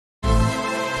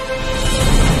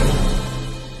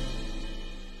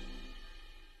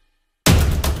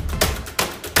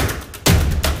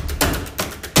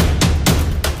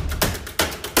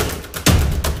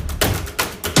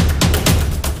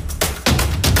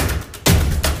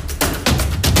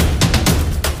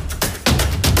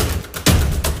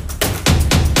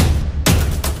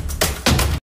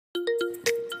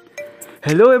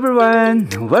Hello everyone!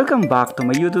 Welcome back to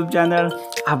my YouTube channel,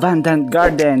 Abundant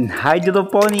Garden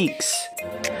Hydroponics.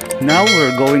 Now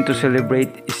we're going to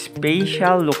celebrate a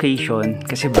special location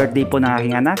kasi birthday po ng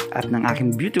aking anak at ng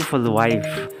aking beautiful wife.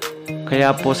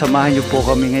 Kaya po samahan niyo po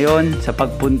kami ngayon sa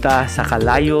pagpunta sa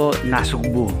Calayo,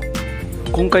 Nasugbu.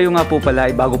 Kung kayo nga po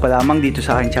pala ay bago pa lamang dito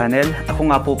sa aking channel,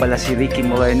 ako nga po pala si Ricky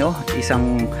Moreno,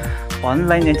 isang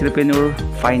online entrepreneur,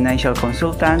 financial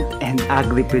consultant, and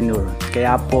agripreneur.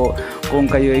 Kaya po, kung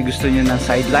kayo ay gusto nyo ng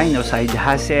sideline o side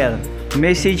hustle,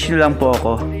 message nyo lang po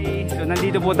ako. So,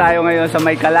 nandito po tayo ngayon sa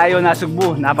may Calayo,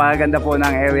 Nasugbu. Napakaganda po ng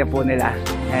area po nila.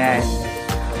 Ayan.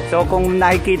 So, kung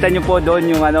nakikita nyo po doon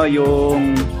yung,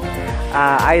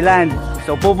 island.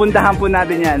 So, pupuntahan po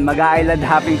natin yan. Mag-island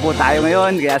hopping po tayo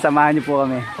ngayon. Kaya samahan nyo po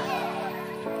kami.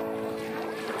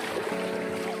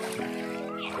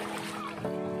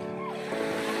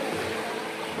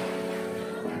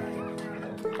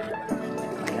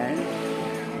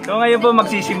 So ngayon po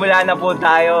magsisimula na po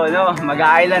tayo, no?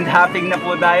 Mag-island hopping na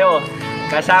po tayo.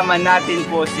 Kasama natin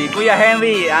po si Kuya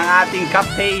Henry, ang ating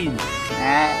captain.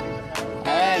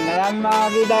 Ayan, maraming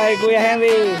makakita kay Kuya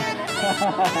Henry.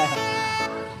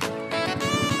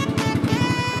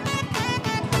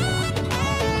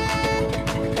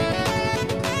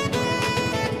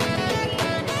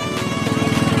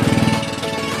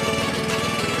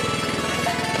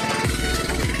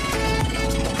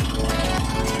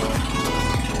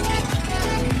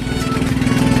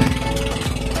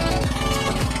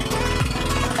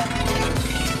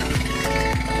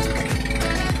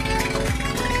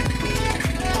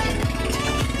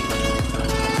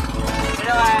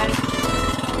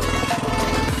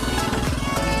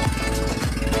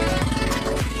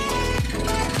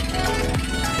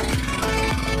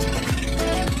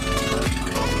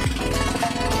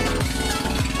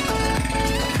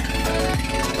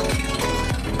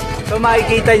 So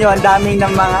makikita nyo, ang daming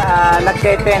ng mga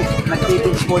nagte-tent,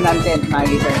 nagtitins po ng tent,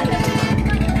 makikita nyo.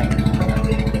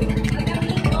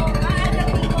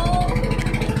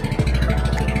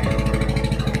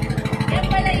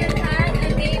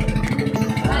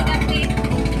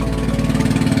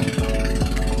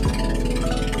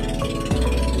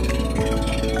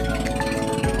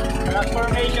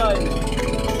 Transformation.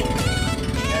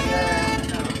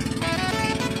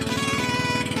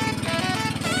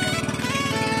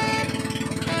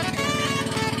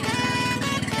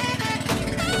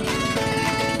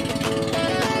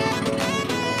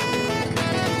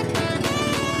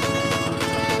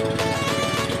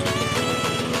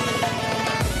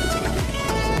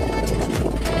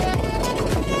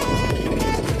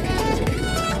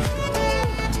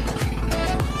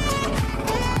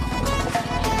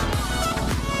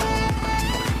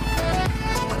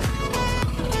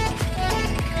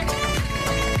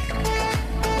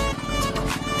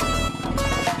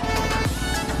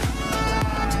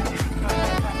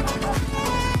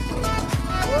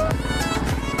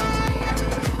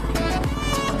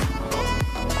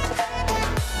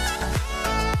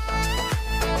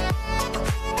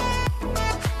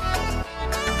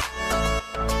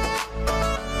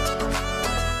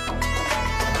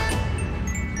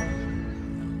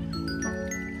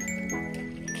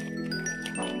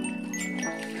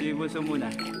 Ibulso muna.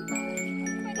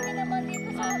 Pwede naman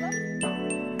dito sa harap.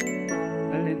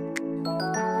 Alin?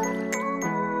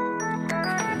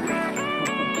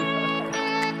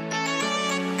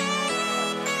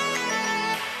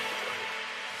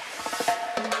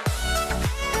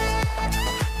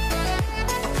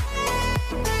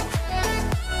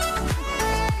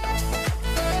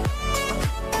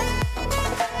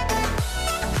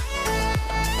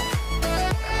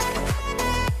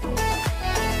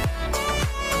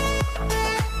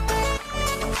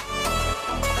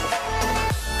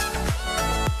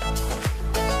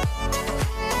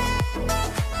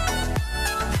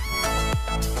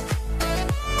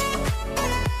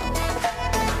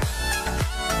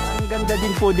 Ganda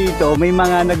din po dito, may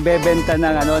mga nagbebenta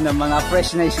ng ng mga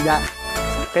fresh na isda.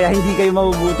 Kaya hindi kayo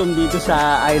magugutom dito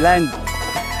sa island.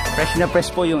 Fresh na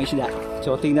fresh po yung isda.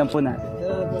 So tingnan po natin.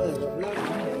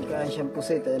 Kaya siyang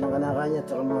pusit, ayun ang kanakanya,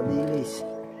 tsaka mga bilis.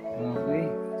 Okay,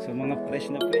 so mga fresh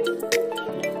na fresh.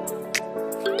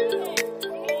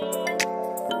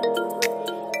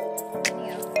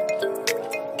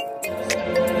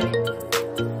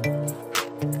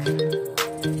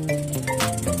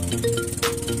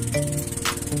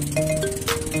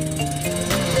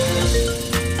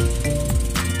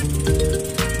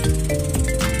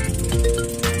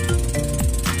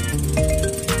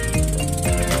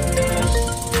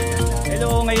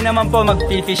 Ngayon naman po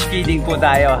mag-fish feeding po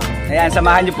tayo. Ayan,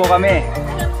 samahan niyo po kami.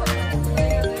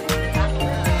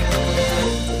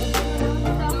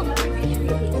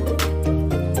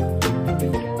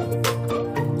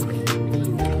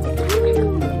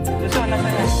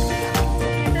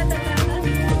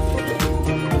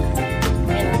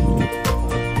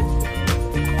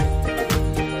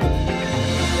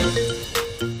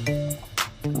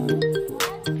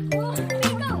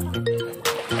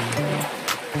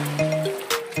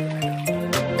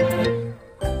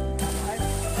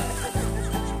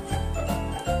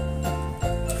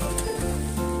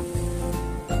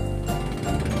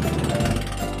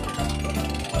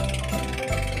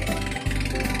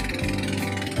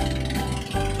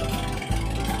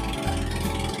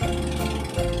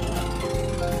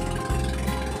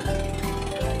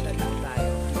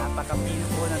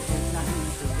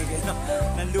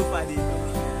 ng lupa dito.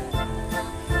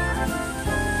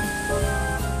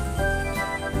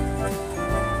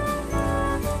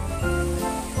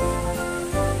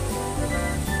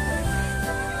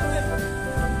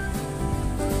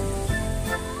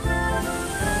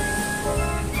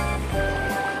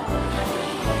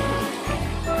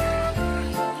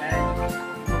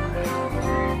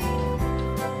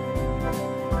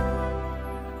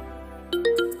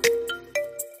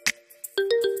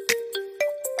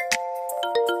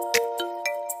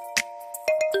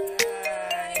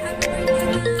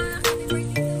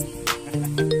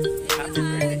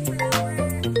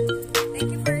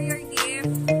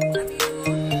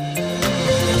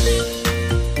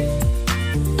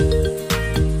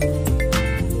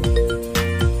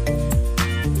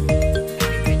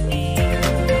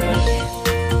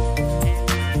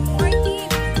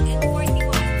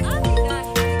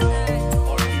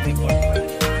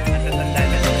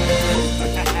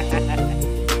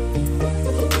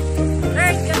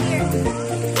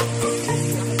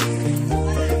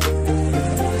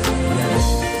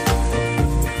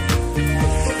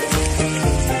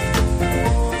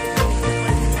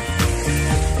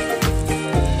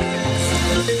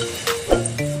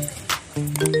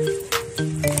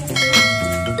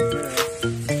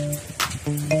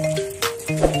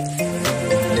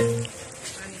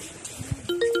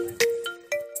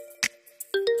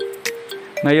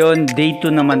 Ngayon, day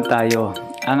 2 naman tayo.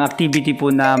 Ang activity po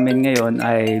namin ngayon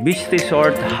ay beach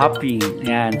resort hopping.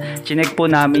 Ayan. Chinek po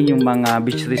namin yung mga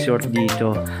beach resort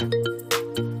dito.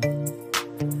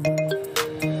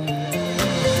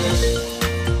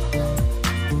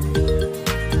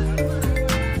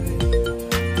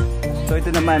 So ito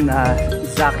naman,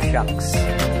 Zack Shacks.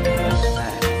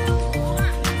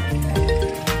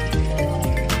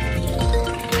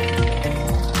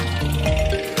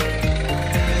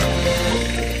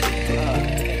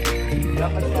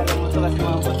 Dapat alam mo talaga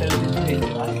mga hotel dito, di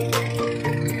ba?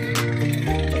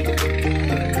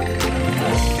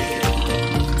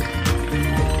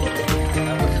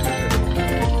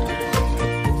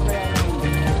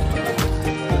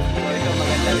 Ito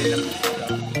maganda rin ang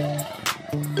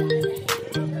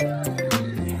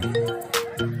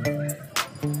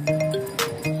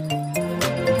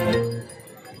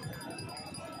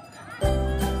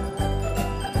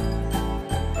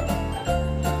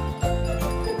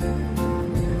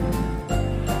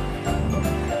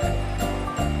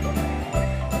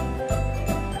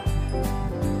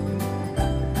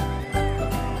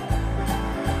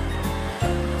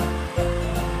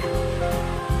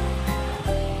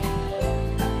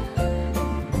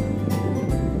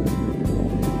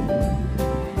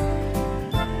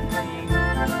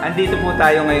Andito po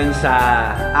tayo ngayon sa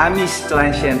Ami's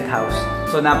Transient House.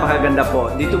 So napakaganda po.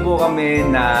 Dito po kami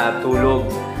natulog.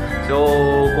 So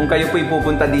kung kayo po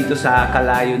pupunta dito sa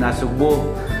Calayo, Nasugbu,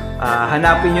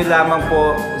 hanapin nyo lamang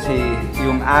po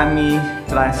yung Ami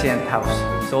Transient House.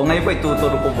 So ngayon po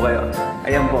ituturo po kayo.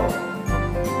 Ayan po.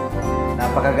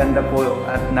 Napakaganda po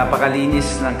at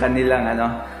napakalinis ng kanilang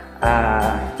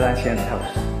transient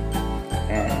house.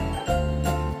 Ayan.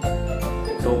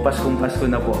 So Paskong-Pasko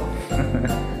na po.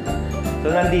 So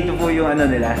nandito po yung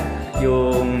nila,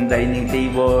 yung dining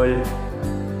table.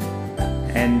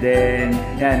 And then,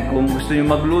 yan, kung gusto nyo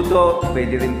magluto,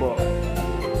 pwede rin po.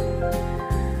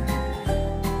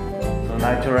 So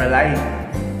natural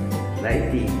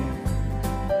lighting.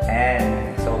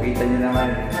 And so kita nyo naman.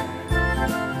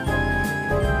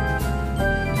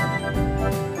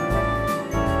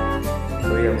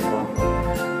 So yan po.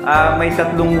 May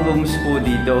 3 rooms po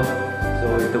dito. So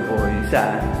ito po,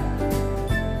 isa.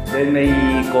 Then may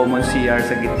common CR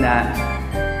sa gitna.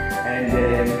 And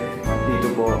then dito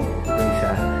po yung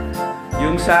isa.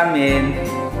 Yung sa amin,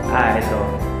 ito.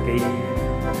 Okay.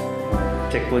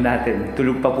 Check po natin.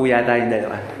 Tulog pa po yata yung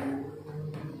dalawa.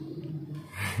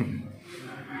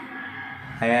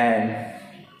 Ayan.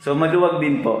 So maluwag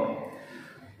din po.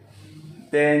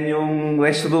 Then yung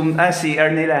restroom,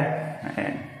 CR nila.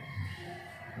 Ayan.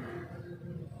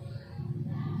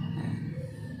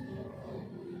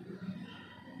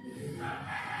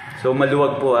 So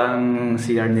maluwag po ang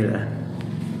CR nila.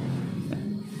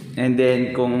 And then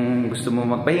kung gusto mo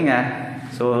magpahinga,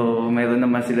 so mayroon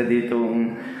naman sila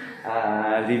ditong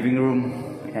living room.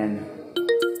 Ayan.